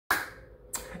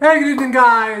Hey, good evening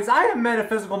guys, I am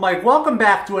Metaphysical Mike. Welcome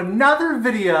back to another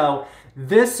video.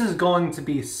 This is going to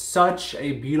be such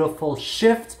a beautiful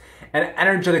shift and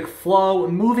energetic flow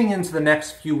moving into the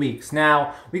next few weeks.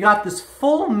 Now, we got this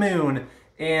full moon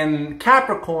in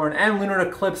Capricorn and lunar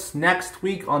eclipse next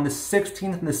week on the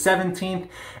 16th and the 17th.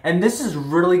 And this is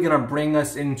really going to bring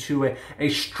us into a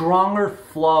stronger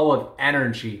flow of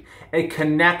energy, a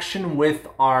connection with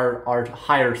our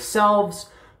higher selves,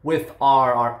 with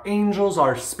our angels,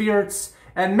 our spirits,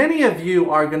 and many of you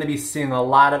are going to be seeing a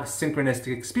lot of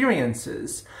synchronistic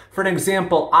experiences. For an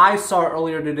example, I saw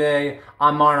earlier today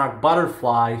a monarch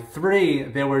butterfly.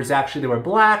 They were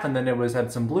black, and then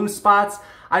had some blue spots.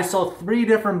 I saw 3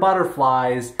 different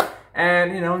butterflies,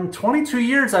 and in 22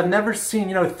 years I've never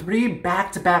seen 3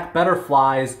 back-to-back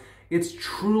butterflies. It's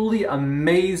truly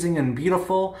amazing and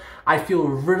beautiful. I feel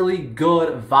really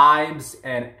good vibes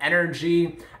and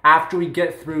energy after we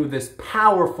get through this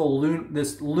powerful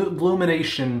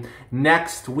illumination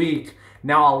next week.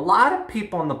 Now, a lot of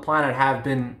people on the planet have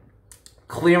been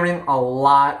clearing a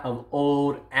lot of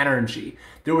old energy.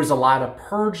 There was a lot of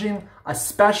purging,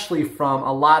 especially from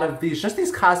a lot of these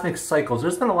cosmic cycles.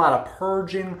 There's been a lot of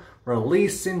purging,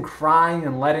 releasing, crying,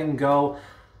 and letting go.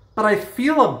 But I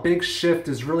feel a big shift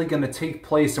is really going to take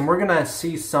place, and we're going to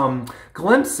see some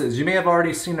glimpses. You may have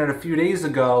already seen it a few days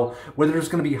ago, where there's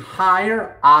going to be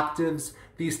higher octaves,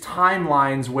 these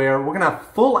timelines where we're going to have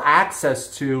full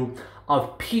access to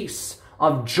of peace,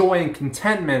 of joy and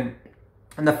contentment.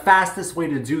 And the fastest way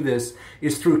to do this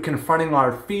is through confronting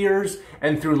our fears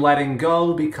and through letting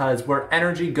go, because where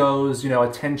energy goes,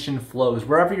 attention flows.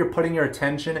 Wherever you're putting your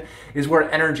attention is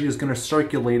where energy is going to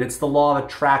circulate. It's the law of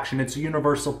attraction. It's a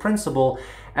universal principle.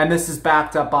 And this is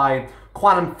backed up by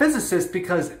quantum physicists,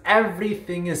 because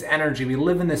everything is energy. We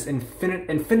live in this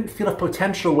infinite field of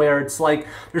potential where it's like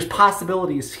there's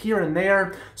possibilities here and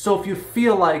there. So if you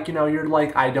feel like, you're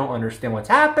like, I don't understand what's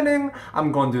happening,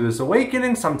 I'm going through this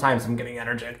awakening, sometimes I'm getting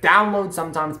energetic downloads,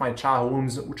 sometimes my childhood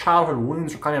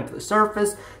wounds are coming up to the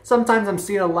surface, sometimes I'm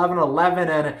seeing 1111,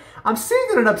 and I'm seeing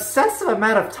it an obsessive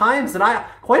amount of times, and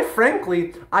quite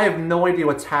frankly, I have no idea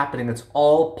what's happening. It's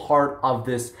all part of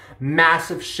this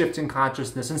massive shift in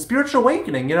consciousness and spiritual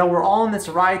awakening. We're all in this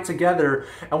ride together,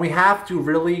 and we have to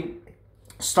really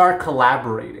start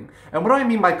collaborating. And what do I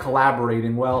mean by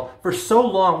collaborating? Well, for so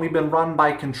long we've been run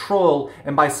by control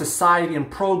and by society and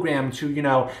programmed to,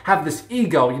 have this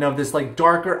ego, this like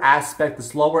darker aspect,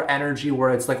 this lower energy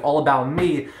where it's like all about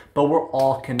me, but we're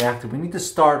all connected. We need to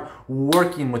start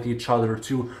working with each other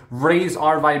to raise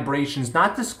our vibrations,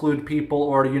 not to exclude people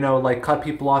or, like cut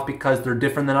people off because they're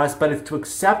different than us, but it's to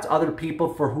accept other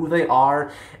people for who they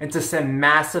are and to send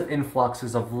massive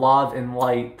influxes of love and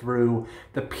light through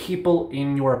the people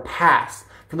in your past,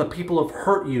 from the people who have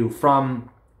hurt you, from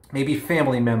maybe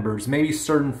family members, maybe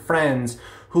certain friends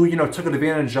who, took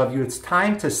advantage of you. It's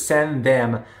time to send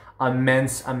them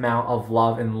immense amount of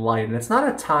love and light. And it's not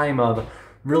a time of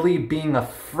really being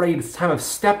afraid. It's time of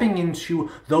stepping into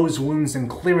those wounds and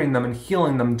clearing them and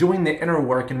healing them, doing the inner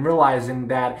work and realizing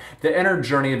that the inner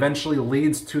journey eventually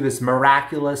leads to this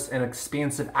miraculous and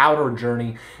expansive outer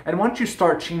journey. And once you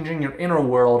start changing your inner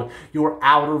world, your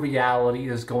outer reality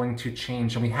is going to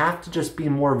change. And we have to just be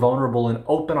more vulnerable and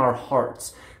open our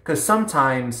hearts, because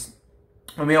sometimes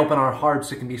when we open our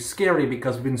hearts, it can be scary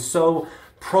because we've been so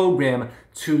programmed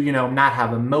to, not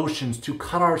have emotions, to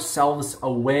cut ourselves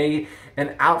away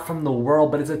and out from the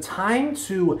world. But it's a time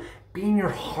to be in your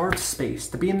heart space,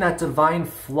 to be in that divine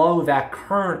flow, that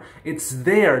current. It's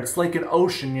there. It's like an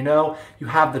ocean, You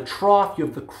have the trough, you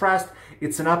have the crest.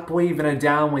 It's an up wave and a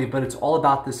down wave, but it's all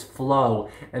about this flow.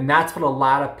 And that's what a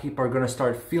lot of people are going to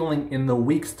start feeling in the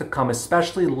weeks to come,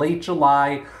 especially late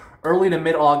July, early to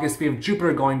mid-August. We have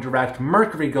Jupiter going direct,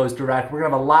 Mercury goes direct. We're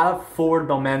going to have a lot of forward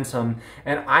momentum,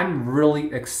 and I'm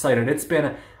really excited. It's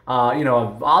been,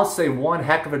 I'll say one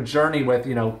heck of a journey with,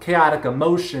 chaotic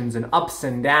emotions and ups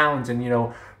and downs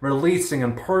and, releasing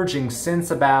and purging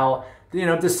since about,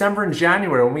 December and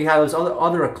January when we had those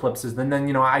other eclipses. And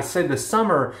then, I say the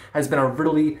summer has been a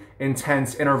really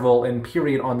intense interval and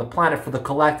period on the planet for the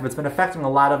collective. It's been affecting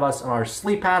a lot of us on our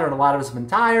sleep pattern. A lot of us have been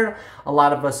tired. A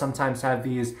lot of us sometimes have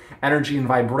these energy and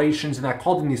vibrations, and I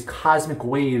call them these cosmic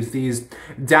waves, these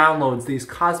downloads, these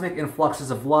cosmic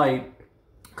influxes of light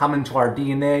come into our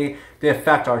DNA. They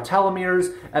affect our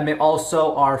telomeres, and they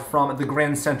also are from the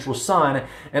grand central sun,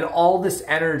 and all this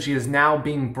energy is now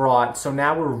being brought. So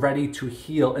now we're ready to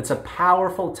heal. It's a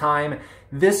powerful time.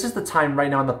 This is the time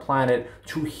right now on the planet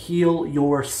to heal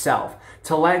yourself,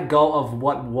 to let go of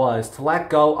what was, to let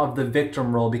go of the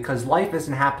victim role, because life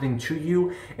isn't happening to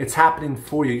you, it's happening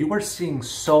for you. You are seeing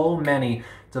so many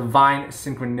divine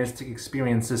synchronistic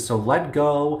experiences. So let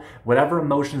go, whatever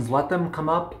emotions, let them come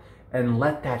up, and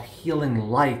let that healing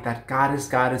light, that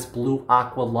goddess blue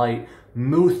aqua light,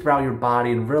 move throughout your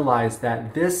body, and realize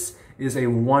that this is a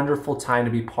wonderful time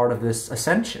to be part of this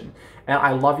ascension. And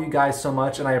I love you guys so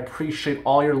much, and I appreciate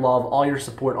all your love, all your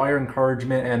support, all your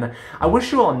encouragement, and I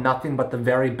wish you all nothing but the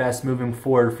very best moving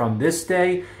forward from this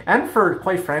day and for,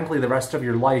 quite frankly, the rest of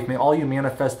your life. May all you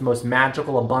manifest the most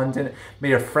magical, abundant. May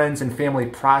your friends and family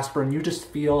prosper, and you just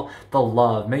feel the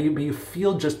love. May you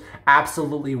feel just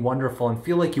absolutely wonderful and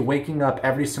feel like you're waking up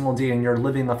every single day and you're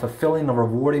living a fulfilling, a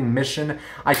rewarding mission.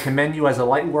 I commend you as a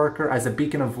light worker, as a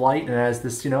beacon of light, and as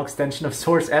this, extension of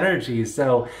source energy.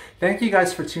 So thank you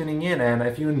guys for tuning in. And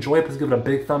if you enjoy, please give it a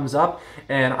big thumbs up.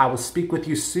 And I will speak with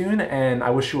you soon. And I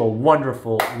wish you a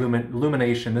wonderful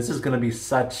illumination. This is going to be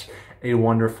such a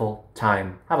wonderful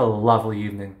time. Have a lovely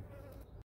evening.